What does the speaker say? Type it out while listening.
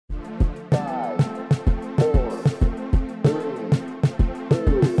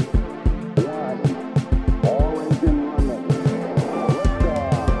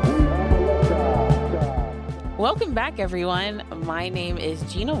Welcome back, everyone. My name is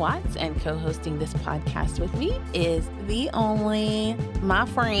Gina Watts, and co-hosting this podcast with me is the only, my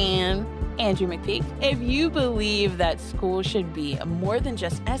friend, Andrew McPeak. If you believe that school should be more than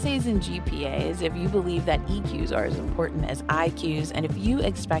just essays and GPAs, if you believe that EQs are as important as IQs, and if you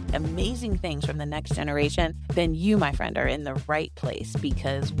expect amazing things from the next generation, then you, my friend, are in the right place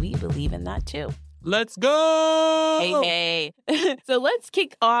because we believe in that too. Let's go! Hey. So let's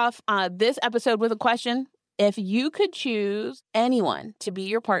kick off this episode with a question. If you could choose anyone to be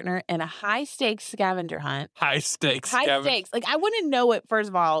your partner in a high-stakes scavenger hunt. High stakes. Like, I want to know what, first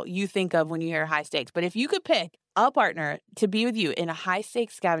of all, you think of when you hear high stakes. But if you could pick a partner to be with you in a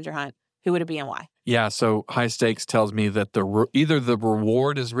high-stakes scavenger hunt, who would it be and why? Yeah, so high stakes tells me that either the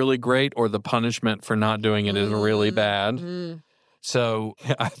reward is really great or the punishment for not doing it is really bad. So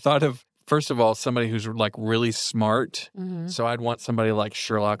I thought of, first of all, somebody who's like really smart. So I'd want somebody like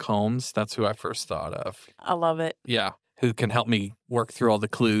Sherlock Holmes. That's who I first thought of. I love it. Yeah, who can help me work through all the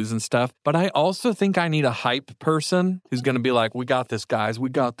clues and stuff. But I also think I need a hype person who's going to be like, we got this, guys. We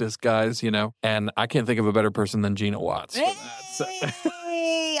got this, guys, you know. And I can't think of a better person than Gina Watts for that. So.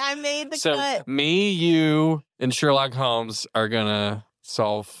 I made the So cut. me, you, and Sherlock Holmes are going to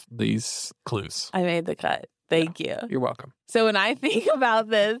solve these clues. I made the cut. Thank you. You're welcome. So when I think about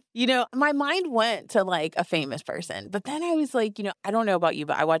this, you know, my mind went to like a famous person. But then I was like, you know, I don't know about you,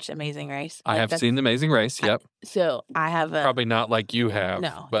 but I watched Amazing Race. I have seen The Amazing Race. Yep. So I have a... Probably not like you have.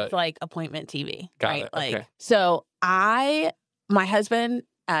 No, but it's like appointment TV. Got right? it. Like, Okay. So my husband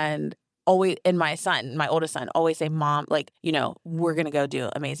and my son, my oldest son, always say, Mom, like, you know, we're going to go do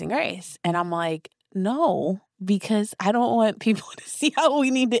Amazing Race. And I'm like, no, because I don't want people to see how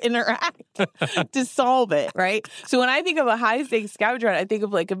we need to interact to solve it, right? So when I think of a high-stakes scavenger hunt, I think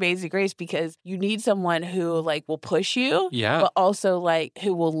of like Amazing Race because you need someone who like will push you, but also like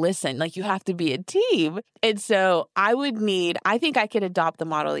who will listen. Like you have to be a team. And so I think I could adopt the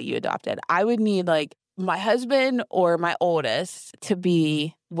model that you adopted. I would need like my husband or my oldest to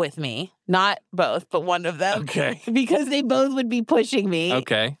be with me. Not both, but one of them. Okay. Because they both would be pushing me.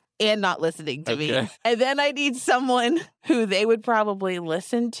 Okay. And not listening to me. And then I need someone who they would probably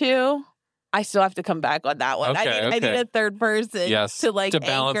listen to. I still have to come back on that one. I need a third person to like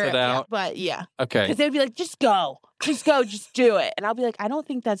balance it out. But yeah. Okay. Because they'd be like, just go, just do it. And I'll be like, I don't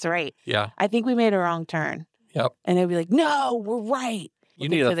think that's right. Yeah. I think we made a wrong turn. Yep. And they'd be like, no, we're right. You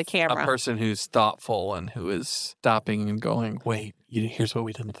need a person who's thoughtful and who is stopping and going, wait, here's what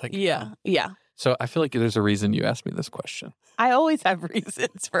we didn't think about. Yeah. So I feel like there's a reason you asked me this question. I always have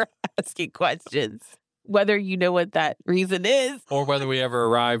reasons for asking questions, whether you know what that reason is. Or whether we ever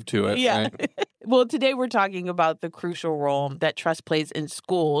arrive to it. Yeah. Right? Well, today we're talking about the crucial role that trust plays in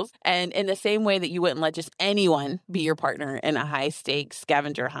schools. And in the same way that you wouldn't let just anyone be your partner in a high-stakes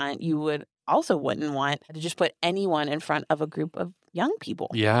scavenger hunt, you wouldn't want to just put anyone in front of a group of young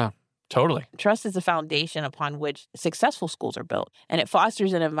people. Yeah. Totally. Trust is the foundation upon which successful schools are built, and it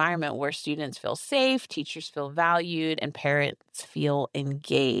fosters an environment where students feel safe, teachers feel valued, and parents feel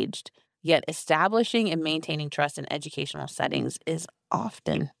engaged. Yet establishing and maintaining trust in educational settings is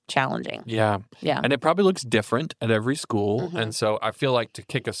often challenging. Yeah. And it probably looks different at every school. And so I feel like to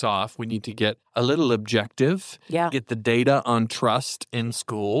kick us off, we need to get a little objective, get the data on trust in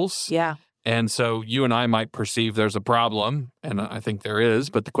schools. Yeah. And so you and I might perceive there's a problem, and I think there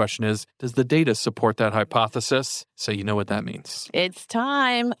is, but the question is, does the data support that hypothesis? So you know what that means. It's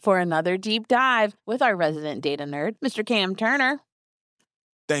time for another deep dive with our resident data nerd, Mr. Cam Turner.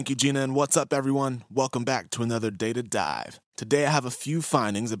 Thank you, Gina, and what's up, everyone? Welcome back to another Data Dive. Today I have a few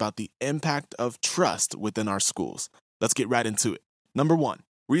findings about the impact of trust within our schools. Let's get right into it. Number 1,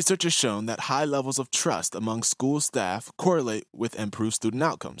 research has shown that high levels of trust among school staff correlate with improved student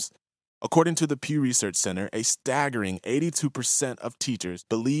outcomes. According to the Pew Research Center, a staggering 82% of teachers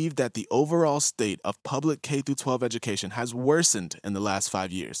believe that the overall state of public K-12 education has worsened in the last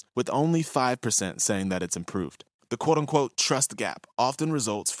 5 years, with only 5% saying that it's improved. The quote-unquote trust gap often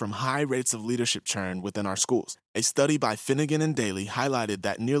results from high rates of leadership churn within our schools. A study by Finnegan and Daly highlighted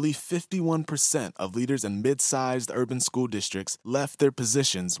that nearly 51% of leaders in mid-sized urban school districts left their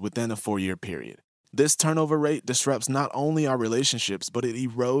positions within a 4-year period. This turnover rate disrupts not only our relationships, but it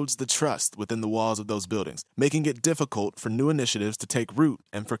erodes the trust within the walls of those buildings, making it difficult for new initiatives to take root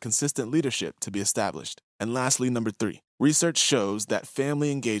and for consistent leadership to be established. And lastly, number 3, research shows that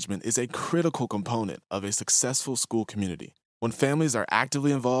family engagement is a critical component of a successful school community. When families are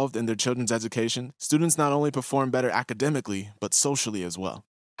actively involved in their children's education, students not only perform better academically, but socially as well.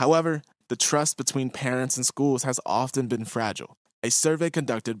 However, the trust between parents and schools has often been fragile. A survey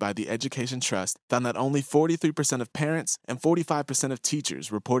conducted by the Education Trust found that only 43% of parents and 45% of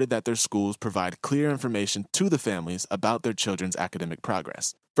teachers reported that their schools provide clear information to the families about their children's academic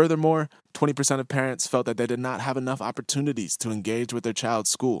progress. Furthermore, 20% of parents felt that they did not have enough opportunities to engage with their child's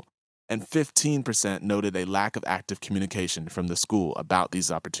school, and 15% noted a lack of active communication from the school about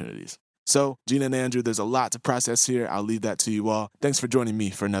these opportunities. So, Gina and Andrew, there's a lot to process here. I'll leave that to you all. Thanks for joining me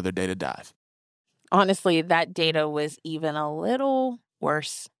for another Data Dive. Honestly, that data was even a little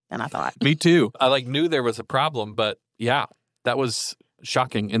worse than I thought. Me too. I knew there was a problem, but yeah, that was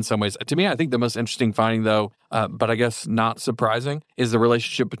shocking in some ways. To me, I think the most interesting finding, though, but I guess not surprising, is the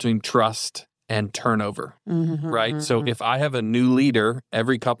relationship between trust and turnover, right? So if I have a new leader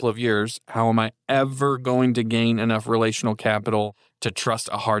every couple of years, how am I ever going to gain enough relational capital to trust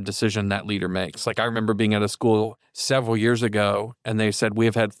a hard decision that leader makes? I remember being at a school several years ago, and they said, we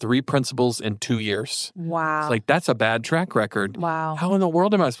have had 3 principals in 2 years. Wow. It's that's a bad track record. Wow. How in the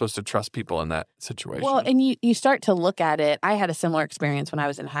world am I supposed to trust people in that situation? Well, and you start to look at it. I had a similar experience when I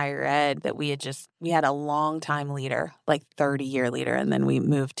was in higher ed that we had a long-time leader, 30-year leader, and then we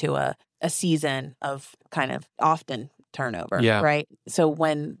moved to a season of kind of often turnover, right? So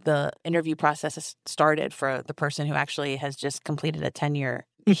when the interview process started for the person who actually has just completed a tenure,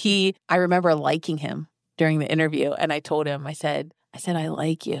 I remember liking him during the interview, and I told him, I said, I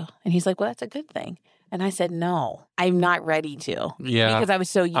like you. And he's like, well, that's a good thing. And I said, no, I'm not ready to. Yeah. Because I was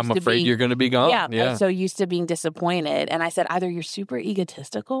so used I'm to afraid you're going to be gone. Yeah, I was so used to being disappointed. And I said, either you're super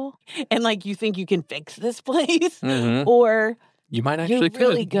egotistical and you think you can fix this place, or you might actually you're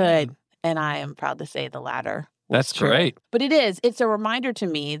really good. And I am proud to say the latter. That's great. But it's a reminder to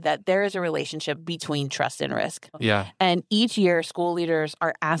me that there is a relationship between trust and risk. Yeah. And each year, school leaders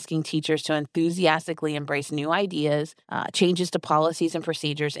are asking teachers to enthusiastically embrace new ideas, changes to policies and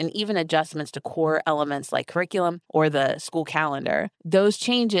procedures, and even adjustments to core elements like curriculum or the school calendar. Those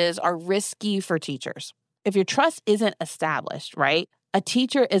changes are risky for teachers. If your trust isn't established, right, a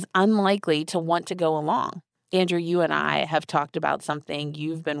teacher is unlikely to want to go along. Andrew, you and I have talked about something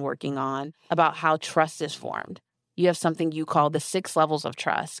you've been working on about how trust is formed. You have something you call the 6 levels of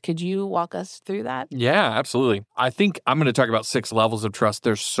trust. Could you walk us through that? Yeah, absolutely. I think I'm going to talk about 6 levels of trust.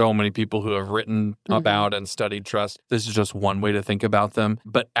 There's so many people who have written about and studied trust. This is just one way to think about them.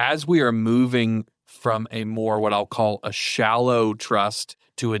 But as we are moving from a more what I'll call a shallow trust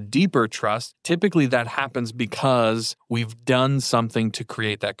to a deeper trust, typically that happens because we've done something to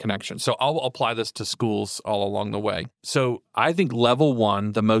create that connection. So I'll apply this to schools all along the way. So I think level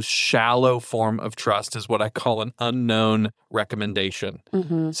 1, the most shallow form of trust, is what I call an unknown recommendation.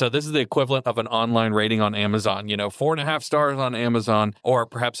 So this is the equivalent of an online rating on Amazon, 4.5 stars on Amazon, or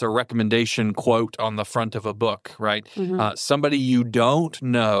perhaps a recommendation quote on the front of a book, right? Somebody you don't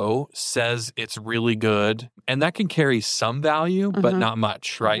know says it's really good, and that can carry some value, but not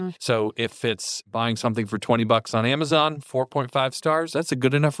much, right? So if it's buying something for $20 on Amazon, 4.5 stars, that's a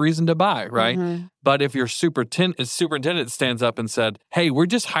good enough reason to buy, right? But if your superintendent stands up and said, hey, we're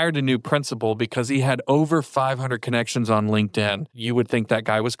just hired a new principal because he had over 500 connections on LinkedIn, you would think that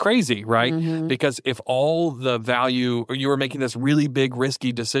guy was crazy, right? Because if all the value, or you were making this really big,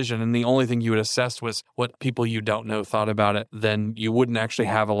 risky decision, and the only thing you would assess was what people you don't know thought about it, then you wouldn't actually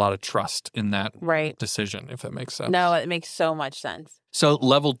have a lot of trust in that decision, if that makes sense. No, it makes so much sense. So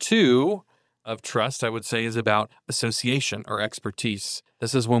level 2 of trust, I would say, is about association or expertise.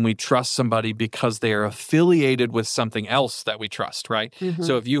 This is when we trust somebody because they are affiliated with something else that we trust, right?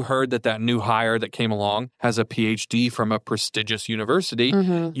 So if you heard that new hire that came along has a PhD from a prestigious university,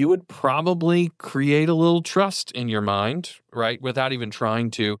 you would probably create a little trust in your mind, right? Without even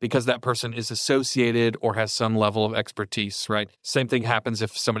trying to, because that person is associated or has some level of expertise, right? Same thing happens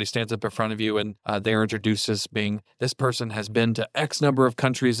if somebody stands up in front of you and they're introduced as being, this person has been to X number of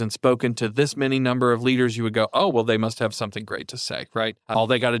countries and spoken to this many number of leaders. You would go, oh, well, they must have something great to say, right? All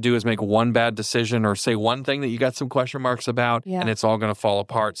they got to do is make one bad decision or say one thing that you got some question marks about, and it's all going to fall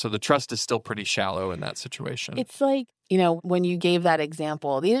apart. So the trust is still pretty shallow in that situation. It's like, when you gave that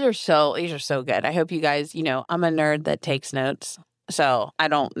example, these are so good. I hope you guys, I'm a nerd that takes notes. So I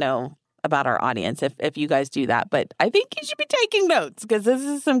don't know about our audience if you guys do that, but I think you should be taking notes because this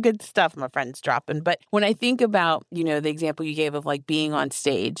is some good stuff my friend's dropping. But when I think about, the example you gave of being on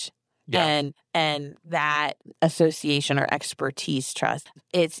stage, and that association or expertise trust,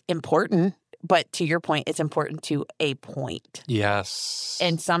 it's important. But to your point, it's important to a point. Yes.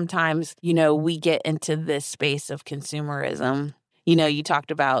 And sometimes, we get into this space of consumerism. You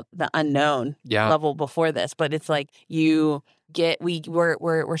talked about the unknown level before this, but it's we're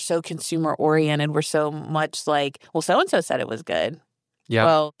so consumer oriented. We're so much well, so-and-so said it was good. Yeah.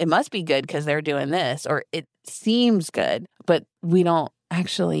 Well, it must be good because they're doing this, or seems good, but we don't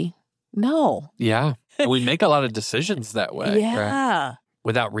actually know. Yeah. And we make a lot of decisions that way. Yeah. Right?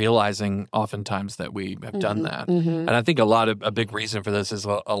 Without realizing oftentimes that we have done that. Mm-hmm. And I think a big reason for this is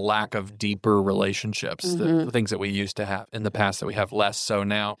a lack of deeper relationships, the things that we used to have in the past that we have less so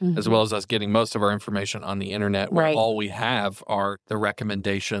now, as well as us getting most of our information on the internet where all we have are the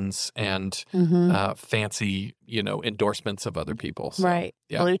recommendations and fancy, endorsements of other people. So, right.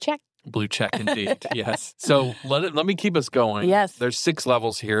 Yeah. Blue check. Blue check indeed. Yes. So let me keep us going. Yes. There's 6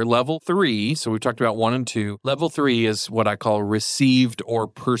 levels here. Level 3, so we've talked about 1 and 2. Level 3 is what I call received or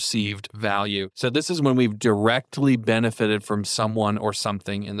perceived value. So this is when we've directly benefited from someone or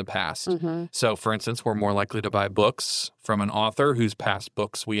something in the past. So for instance, we're more likely to buy books from an author whose past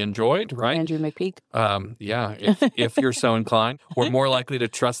books we enjoyed, right? Andrew McPeak. Yeah, if you're so inclined. We're more likely to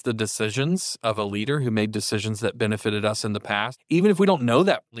trust the decisions of a leader who made decisions that benefited us in the past, even if we don't know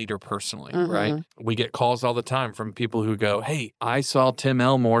that leader personally, right? We get calls all the time from people who go, hey, I saw Tim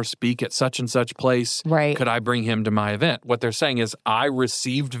Elmore speak at such and such place. Right. Could I bring him to my event? What they're saying is, I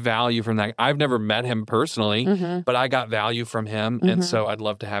received value from that. I've never met him personally, but I got value from him, and so I'd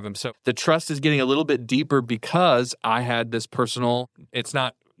love to have him. So the trust is getting a little bit deeper because I had this personal, it's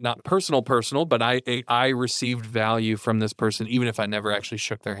not personal, but I received value from this person, even if I never actually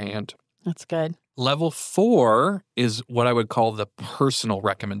shook their hand. That's good. Level 4 is what I would call the personal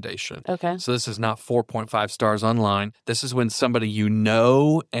recommendation. Okay. So this is not 4.5 stars online. This is when somebody you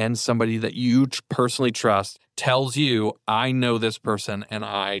know and somebody that you personally trust tells you, I know this person and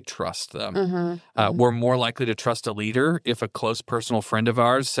I trust them. We're more likely to trust a leader if a close personal friend of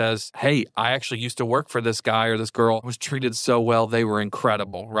ours says, hey, I actually used to work for this guy or this girl, was treated so well, they were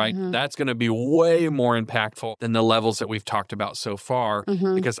incredible, right? That's going to be way more impactful than the levels that we've talked about so far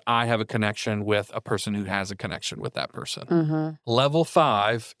because I have a connection with a person who has a connection with that person. Level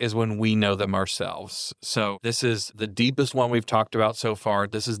 5 is when we know them ourselves. So this is the deepest one we've talked about so far.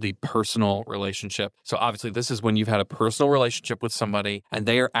 This is the personal relationship. So obviously this is when you've had a personal relationship with somebody and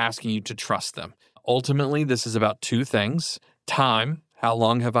they are asking you to trust them. Ultimately, this is about 2 things. Time. How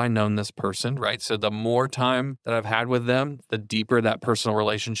long have I known this person, right? So the more time that I've had with them, the deeper that personal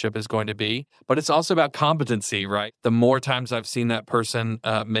relationship is going to be. But it's also about competency, right? The more times I've seen that person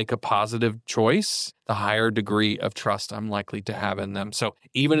make a positive choice, the higher degree of trust I'm likely to have in them. So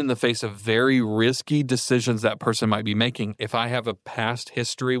even in the face of very risky decisions that person might be making, if I have a past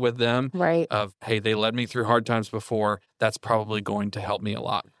history with them of, hey, they led me through hard times before, that's probably going to help me a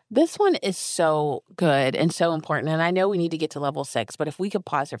lot. This one is so good and so important. And I know we need to get to level 6, but if we could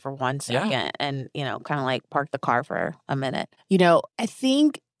pause here for 1 second and, kind of like park the car for a minute. I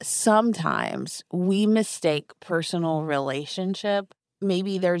think sometimes we mistake personal relationship.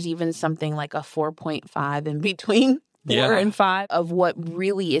 Maybe there's even something like a 4.5 in between 4 and 5 of what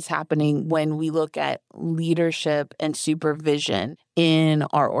really is happening when we look at leadership and supervision in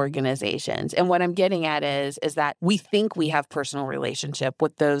our organizations. And what I'm getting at is that we think we have personal relationship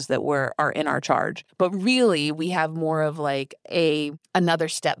with those that are in our charge, but really we have more of like another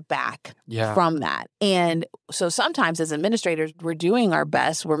step back from that. And so sometimes as administrators, we're doing our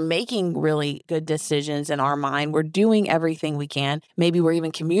best. We're making really good decisions in our mind. We're doing everything we can. Maybe we're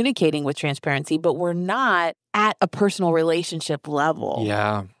even communicating with transparency, but we're not at a personal relationship level.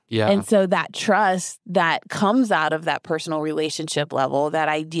 Yeah. And so that trust that comes out of that personal relationship level, that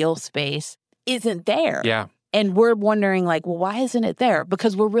ideal space, isn't there. Yeah. And we're wondering like, well, why isn't it there?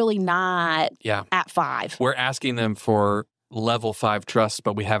 Because we're really not at 5. We're asking them for level 5 trust,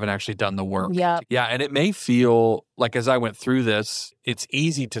 but we haven't actually done the work. Yeah. And it may feel like as I went through this, it's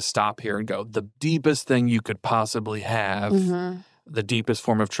easy to stop here and go, the deepest thing you could possibly have, the deepest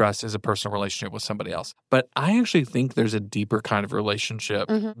form of trust is a personal relationship with somebody else. But I actually think there's a deeper kind of relationship.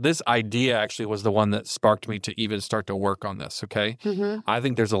 This idea actually was the one that sparked me to even start to work on this, okay? I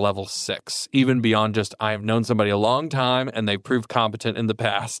think there's a level 6, even beyond just I have known somebody a long time and they proved competent in the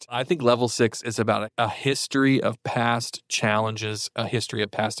past. I think level 6 is about a history of past challenges, a history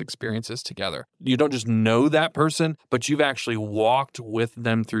of past experiences together. You don't just know that person, but you've actually walked with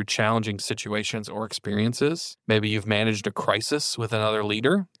them through challenging situations or experiences. Maybe you've managed a crisis with another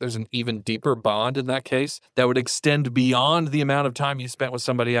leader. There's an even deeper bond in that case that would extend beyond the amount of time you spent with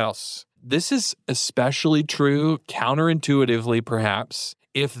somebody else. This is especially true, counterintuitively perhaps,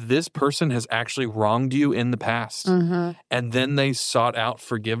 if this person has actually wronged you in the past and then they sought out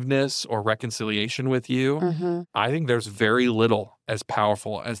forgiveness or reconciliation with you, I think there's very little as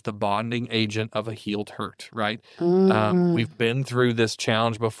powerful as the bonding agent of a healed hurt, right? We've been through this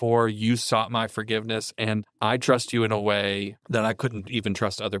challenge before. You sought my forgiveness, and I trust you in a way that I couldn't even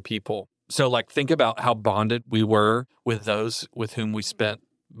trust other people. So, think about how bonded we were with those with whom we spent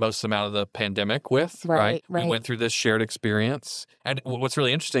most of them out of the pandemic with, Right. We went through this shared experience. And what's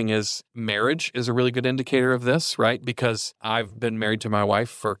really interesting is marriage is a really good indicator of this, right? Because I've been married to my wife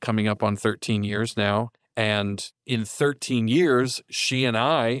for coming up on 13 years now. And in 13 years, she and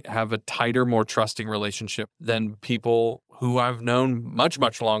I have a tighter, more trusting relationship than people who I've known much,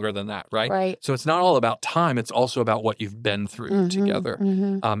 much longer than that, right? Right. So it's not all about time. It's also about what you've been through together.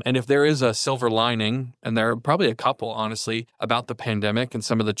 And if there is a silver lining, and there are probably a couple, honestly, about the pandemic and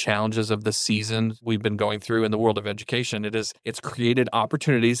some of the challenges of the season we've been going through in the world of education, it's created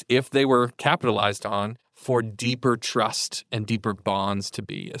opportunities, if they were capitalized on, for deeper trust and deeper bonds to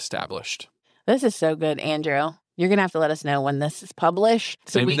be established. This is so good, Andrew. You're going to have to let us know when this is published.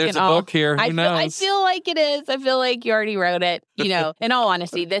 So Maybe there's a book here. Who knows? I feel like it is. I feel like you already wrote it. In all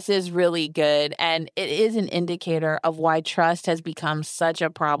honesty, this is really good. And it is an indicator of why trust has become such a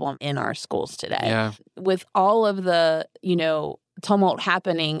problem in our schools today. Yeah. With all of the, tumult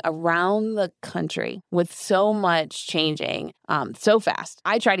happening around the country, with so much changing so fast.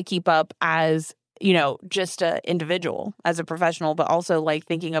 I try to keep up as just an individual, as a professional, but also like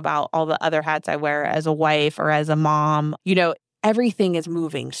thinking about all the other hats I wear as a wife or as a mom. Everything is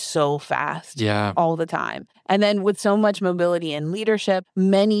moving so fast all the time. And then with so much mobility in leadership,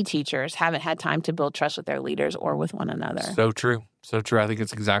 many teachers haven't had time to build trust with their leaders or with one another. So true. So true. I think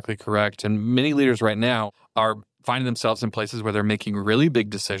it's exactly correct. And many leaders right now are finding themselves in places where they're making really big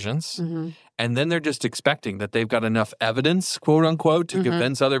decisions. And then they're just expecting that they've got enough evidence, quote unquote, to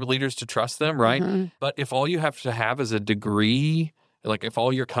convince other leaders to trust them, right? But if all you have to have is a degree, like if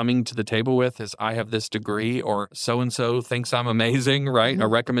all you're coming to the table with is, I have this degree, or so-and-so thinks I'm amazing, right? A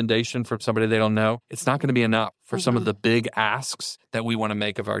recommendation from somebody they don't know, it's not going to be enough for some of the big asks that we want to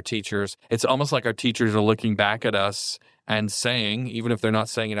make of our teachers. It's almost like our teachers are looking back at us and saying, even if they're not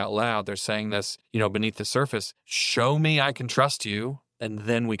saying it out loud, they're saying this, beneath the surface, show me I can trust you, and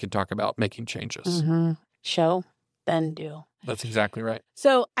then we can talk about making changes. Show, then do. That's exactly right.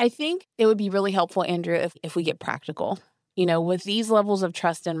 So I think it would be really helpful, Andrew, if we get practical. With these levels of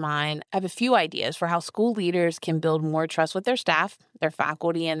trust in mind, I have a few ideas for how school leaders can build more trust with their staff, their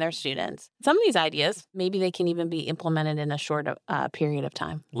faculty, and their students. Some of these ideas, maybe they can even be implemented in a short period of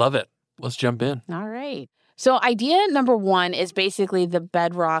time. Love it. Let's jump in. All right. So idea number one is basically the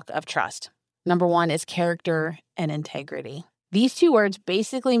bedrock of trust. Number one is character and integrity. These two words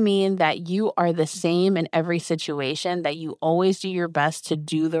basically mean that you are the same in every situation, that you always do your best to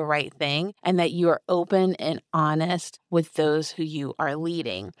do the right thing, and that you are open and honest with those who you are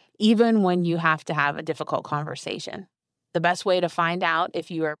leading, even when you have to have a difficult conversation. The best way to find out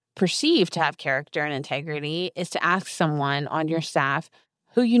if you are perceived to have character and integrity is to ask someone on your staff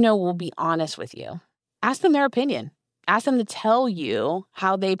who will be honest with you. Ask them their opinion. Ask them to tell you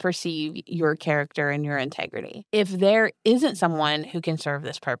how they perceive your character and your integrity. If there isn't someone who can serve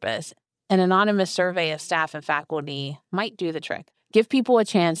this purpose, an anonymous survey of staff and faculty might do the trick. Give people a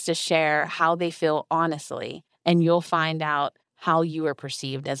chance to share how they feel honestly, and you'll find out how you are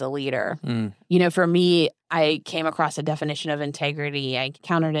perceived as a leader. For me, I came across a definition of integrity. I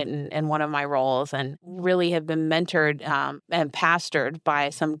encountered it in one of my roles, and really have been mentored and pastored by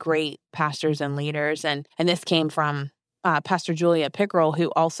some great pastors and leaders. And this came from Pastor Julia Pickrell,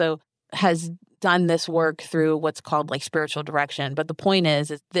 who also has done this work through what's called like spiritual direction. But the point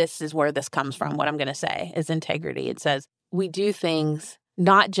is this is where this comes from. What I'm going to say is integrity. It says we do things,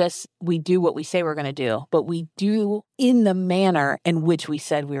 not just we do what we say we're going to do, but we do in the manner in which we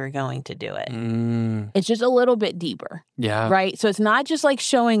said we were going to do it. It's just a little bit deeper. Yeah. Right? So it's not just like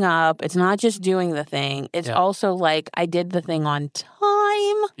showing up. It's not just doing the thing. It's also like I did the thing on time.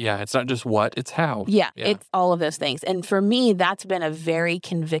 Yeah. It's not just what, it's how. Yeah. It's all of those things. And for me, that's been a very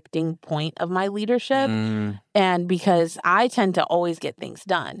convicting point of my leadership. And because I tend to always get things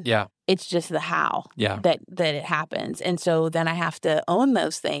done. Yeah. It's just the how that it happens. And so then I have to own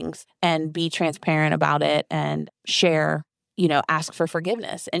those things and be transparent about it and share, ask for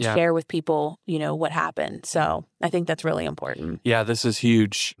forgiveness and share with people, what happened. So I think that's really important. Yeah, this is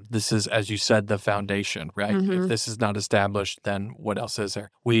huge. This is, as you said, the foundation, right? If this is not established, then what else is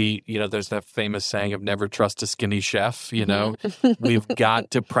there? There's that famous saying of never trust a skinny chef, We've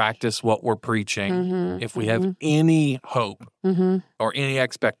got to practice what we're preaching. If we have any hope or any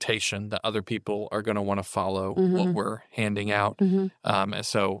expectation that other people are going to want to follow what we're handing out.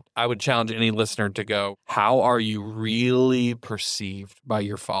 So I would challenge any listener to go, how are you really perceived by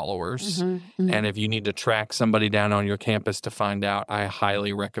your followers? And if you need to track somebody down on your campus to find out, I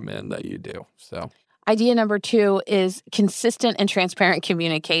highly recommend that you do. So Idea number 2 is consistent and transparent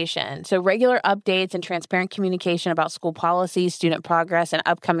communication. So regular updates and transparent communication about school policies, student progress, and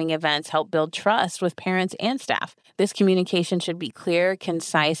upcoming events help build trust with parents and staff. This communication should be clear,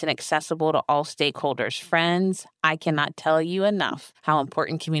 concise, and accessible to all stakeholders. Friends, I cannot tell you enough how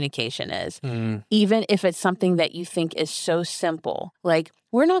important communication is. Even if it's something that you think is so simple. Like,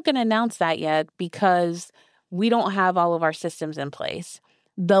 we're not going to announce that yet because we don't have all of our systems in place.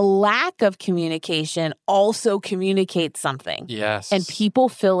 The lack of communication also communicates something. Yes. And people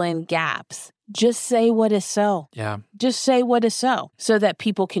fill in gaps. Just say what is so. Yeah. Just say what is so that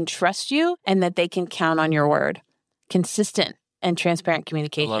people can trust you and that they can count on your word. Consistent and transparent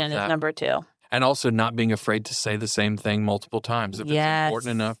communication is number 2. And also not being afraid to say the same thing multiple times. If it's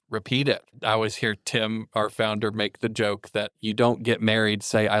important enough, repeat it. I always hear Tim, our founder, make the joke that you don't get married,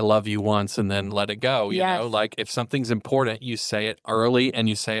 say, I love you once, and then let it go. You know, like if something's important, you say it early and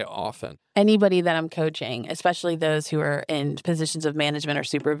you say it often. Anybody that I'm coaching, especially those who are in positions of management or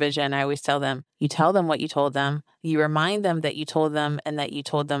supervision, I always tell them, you tell them what you told them. You remind them that you told them and that you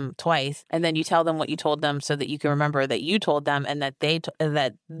told them twice. And then you tell them what you told them so that you can remember that you told them and that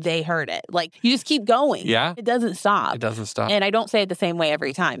they heard it. Like, you just keep going. Yeah. It doesn't stop. It doesn't stop. And I don't say it the same way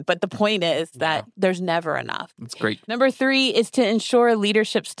every time. But the point is that there's never enough. That's great. Number 3 is to ensure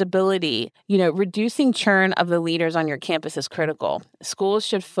leadership stability. Reducing churn of the leaders on your campus is critical. Schools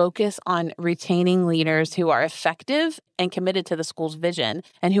should focus on retaining leaders who are effective and committed to the school's vision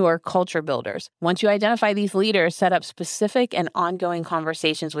and who are culture builders. Once you identify these leaders, set up specific and ongoing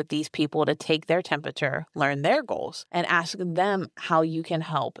conversations with these people to take their temperature, learn their goals, and ask them how you can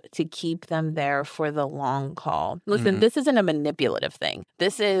help to keep them there for the long haul. Listen, this isn't a manipulative thing.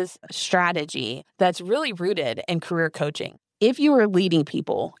 This is strategy that's really rooted in career coaching. If you are leading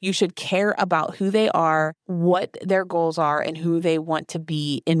people, you should care about who they are, what their goals are, and who they want to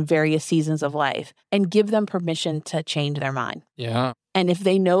be in various seasons of life, and give them permission to change their mind. Yeah. And if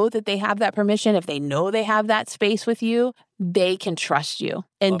they know that they have that permission, if they know they have that space with you, they can trust you.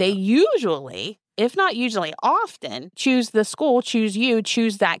 And they usually, if not usually, often choose the school, choose you,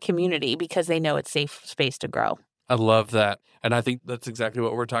 choose that community because they know it's safe space to grow. I love that. And I think that's exactly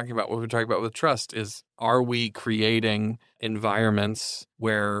what we're talking about. What we're talking about with trust is, are we creating environments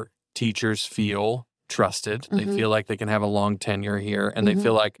where teachers feel trusted? They feel like they can have a long tenure here. And they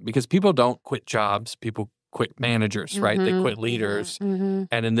feel like, because people don't quit jobs, people quit managers, right? They quit leaders. And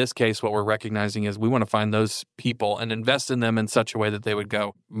in this case, what we're recognizing is we want to find those people and invest in them in such a way that they would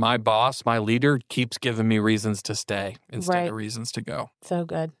go, my boss, my leader keeps giving me reasons to stay instead of reasons to go. So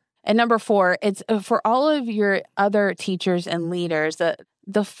good. And number 4, it's for all of your other teachers and leaders,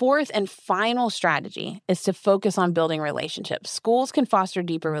 the 4th and final strategy is to focus on building relationships. Schools can foster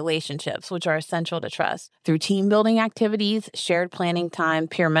deeper relationships, which are essential to trust, through team building activities, shared planning time,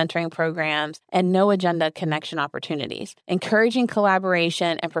 peer mentoring programs, and no agenda connection opportunities. Encouraging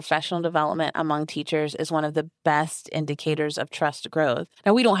collaboration and professional development among teachers is one of the best indicators of trust growth.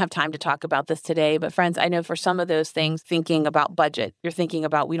 Now, we don't have time to talk about this today, but friends, I know for some of those things, thinking about budget, you're thinking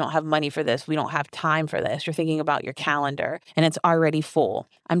about, we don't have money for this, we don't have time for this. You're thinking about your calendar and it's already full.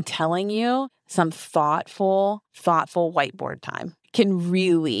 I'm telling you, some thoughtful whiteboard time can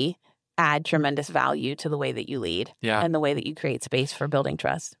really add tremendous value to the way that you lead and the way that you create space for building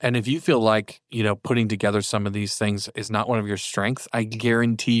trust. And if you feel like, putting together some of these things is not one of your strengths, I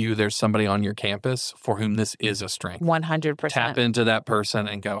guarantee you there's somebody on your campus for whom this is a strength. 100%. Tap into that person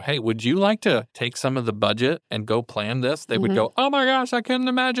and go, hey, would you like to take some of the budget and go plan this? They would go, oh my gosh, I couldn't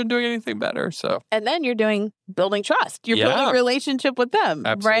imagine doing anything better. So, and then you're building trust. You're building a relationship with them,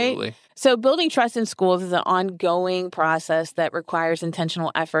 absolutely. Right? So building trust in schools is an ongoing process that requires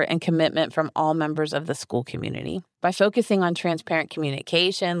intentional effort and commitment from all members of the school community. By focusing on transparent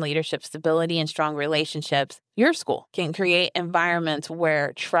communication, leadership stability, and strong relationships, your school can create environments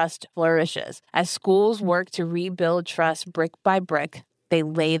where trust flourishes. As schools work to rebuild trust brick by brick, they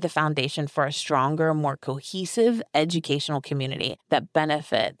lay the foundation for a stronger, more cohesive educational community that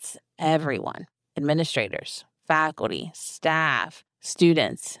benefits everyone: administrators, faculty, staff,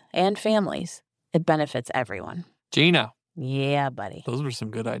 students, and families. It benefits everyone. Gina. Yeah, buddy. Those were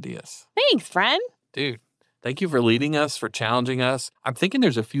some good ideas. Thanks, friend. Dude, thank you for leading us, for challenging us. I'm thinking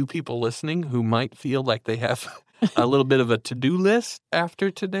there's a few people listening who might feel like they have a little bit of a to-do list after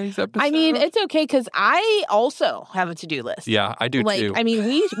today's episode. I mean, it's okay because I also have a to-do list. Yeah, I do too. I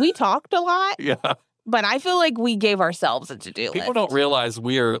mean, we talked a lot. Yeah. But I feel like we gave ourselves a to-do list. People don't realize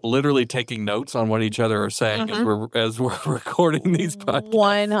we are literally taking notes on what each other are saying as we're recording these podcasts.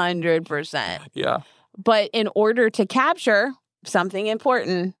 100%. Yeah. But in order to capture something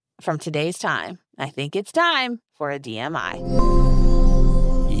important from today's time, I think it's time for a DMI.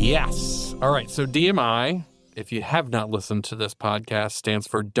 Yes. All right, so DMI, if you have not listened to this podcast, stands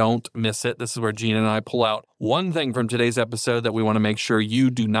for Don't Miss It. This is where Gina and I pull out one thing from today's episode that we want to make sure you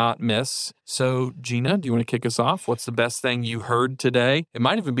do not miss. So, Gina, do you want to kick us off? What's the best thing you heard today? It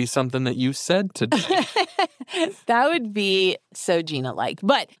might even be something that you said today. That would be so Gina-like.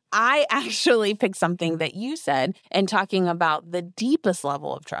 But I actually picked something that you said in talking about the deepest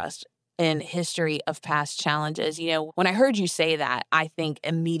level of trust in history of past challenges. You know, when I heard you say that, I think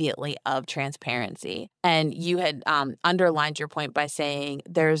immediately of transparency. And you had underlined your point by saying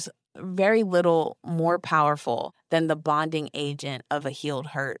there's very little more powerful than the bonding agent of a healed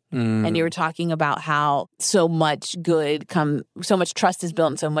hurt. And you were talking about how so much trust is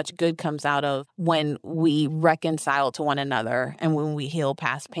built and so much good comes out of when we reconcile to one another and when we heal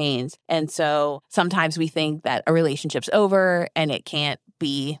past pains. And so sometimes we think that a relationship's over and it can't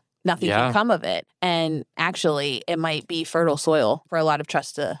be. Nothing can come of it. And actually, it might be fertile soil for a lot of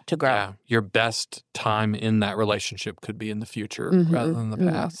trust to grow. Yeah. Your best time in that relationship could be in the future rather than the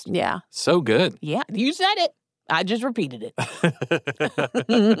past. Yeah. So good. Yeah. You said it. I just repeated it.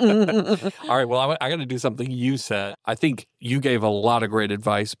 All right. Well, I got to do something you said. I think you gave a lot of great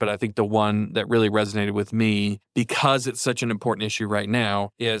advice, but I think the one that really resonated with me, because it's such an important issue right now,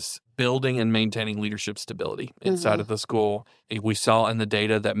 is building and maintaining leadership stability inside of the school. We saw in the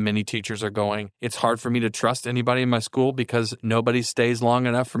data that many teachers are going, it's hard for me to trust anybody in my school because nobody stays long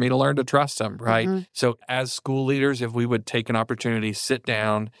enough for me to learn to trust them, right? So as school leaders, if we would take an opportunity, sit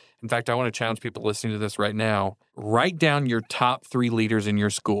down. In fact, I want to challenge people listening to this right now. Write down your top 3 leaders in your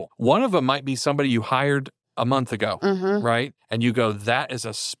school. One of them might be somebody you hired a month ago, right? And you go, that is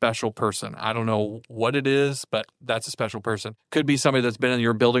a special person. I don't know what it is, but that's a special person. Could be somebody that's been in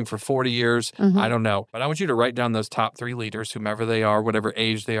your building for 40 years. I don't know. But I want you to write down those top 3 leaders, whomever they are, whatever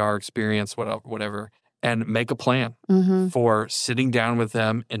age they are, experience, whatever, and make a plan for sitting down with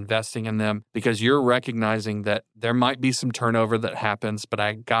them, investing in them, because you're recognizing that there might be some turnover that happens, but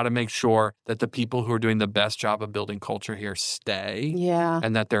I got to make sure that the people who are doing the best job of building culture here stay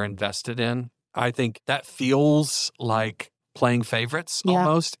and that they're invested in. I think that feels like playing favorites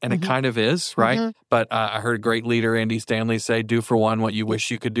almost, and it kind of is, right? But I heard a great leader, Andy Stanley, say, do for one what you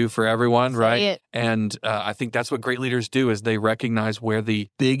wish you could do for everyone, right? And I think that's what great leaders do, is they recognize where the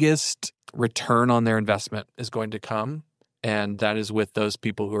biggest return on their investment is going to come, and that is with those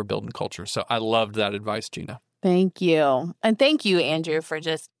people who are building culture. So I loved that advice, Gina. Thank you. And thank you, Andrew, for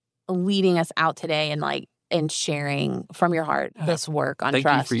just leading us out today and sharing from your heart this work on trust.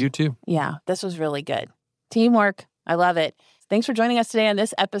 Thank you for you too. Yeah, this was really good. Teamwork. I love it. Thanks for joining us today on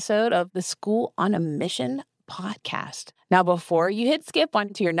this episode of the School on a Mission podcast. Now, before you hit skip on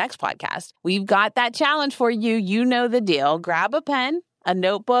to your next podcast, we've got that challenge for you. You know the deal. Grab a pen, a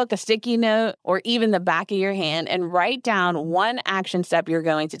notebook, a sticky note, or even the back of your hand and write down one action step you're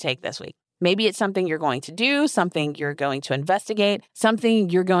going to take this week. Maybe it's something you're going to do, something you're going to investigate,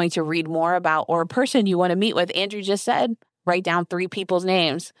 something you're going to read more about, or a person you want to meet with. Andrew just said, write down 3 people's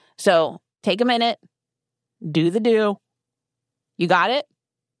names. So take a minute, do the do. You got it?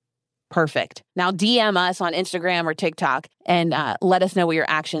 Perfect. Now DM us on Instagram or TikTok and let us know what your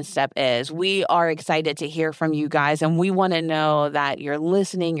action step is. We are excited to hear from you guys, and we want to know that you're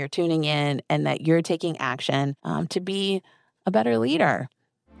listening, you're tuning in, and that you're taking action to be a better leader.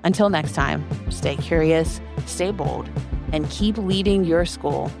 Until next time, stay curious, stay bold, and keep leading your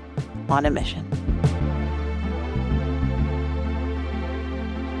school on a mission.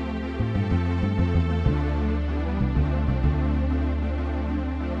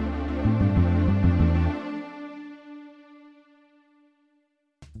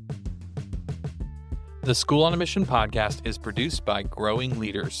 The School on a Mission podcast is produced by Growing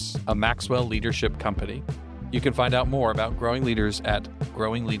Leaders, a Maxwell leadership company. You can find out more about Growing Leaders at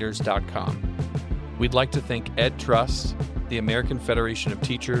growingleaders.com. We'd like to thank Ed Trust, the American Federation of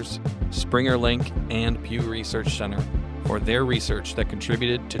Teachers, Springer Link, and Pew Research Center for their research that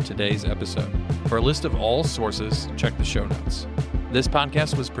contributed to today's episode. For a list of all sources, check the show notes. This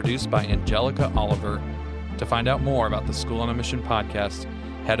podcast was produced by Angelica Oliver. To find out more about the School on a Mission podcast,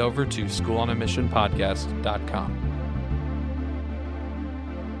 head over to schoolonamissionpodcast.com.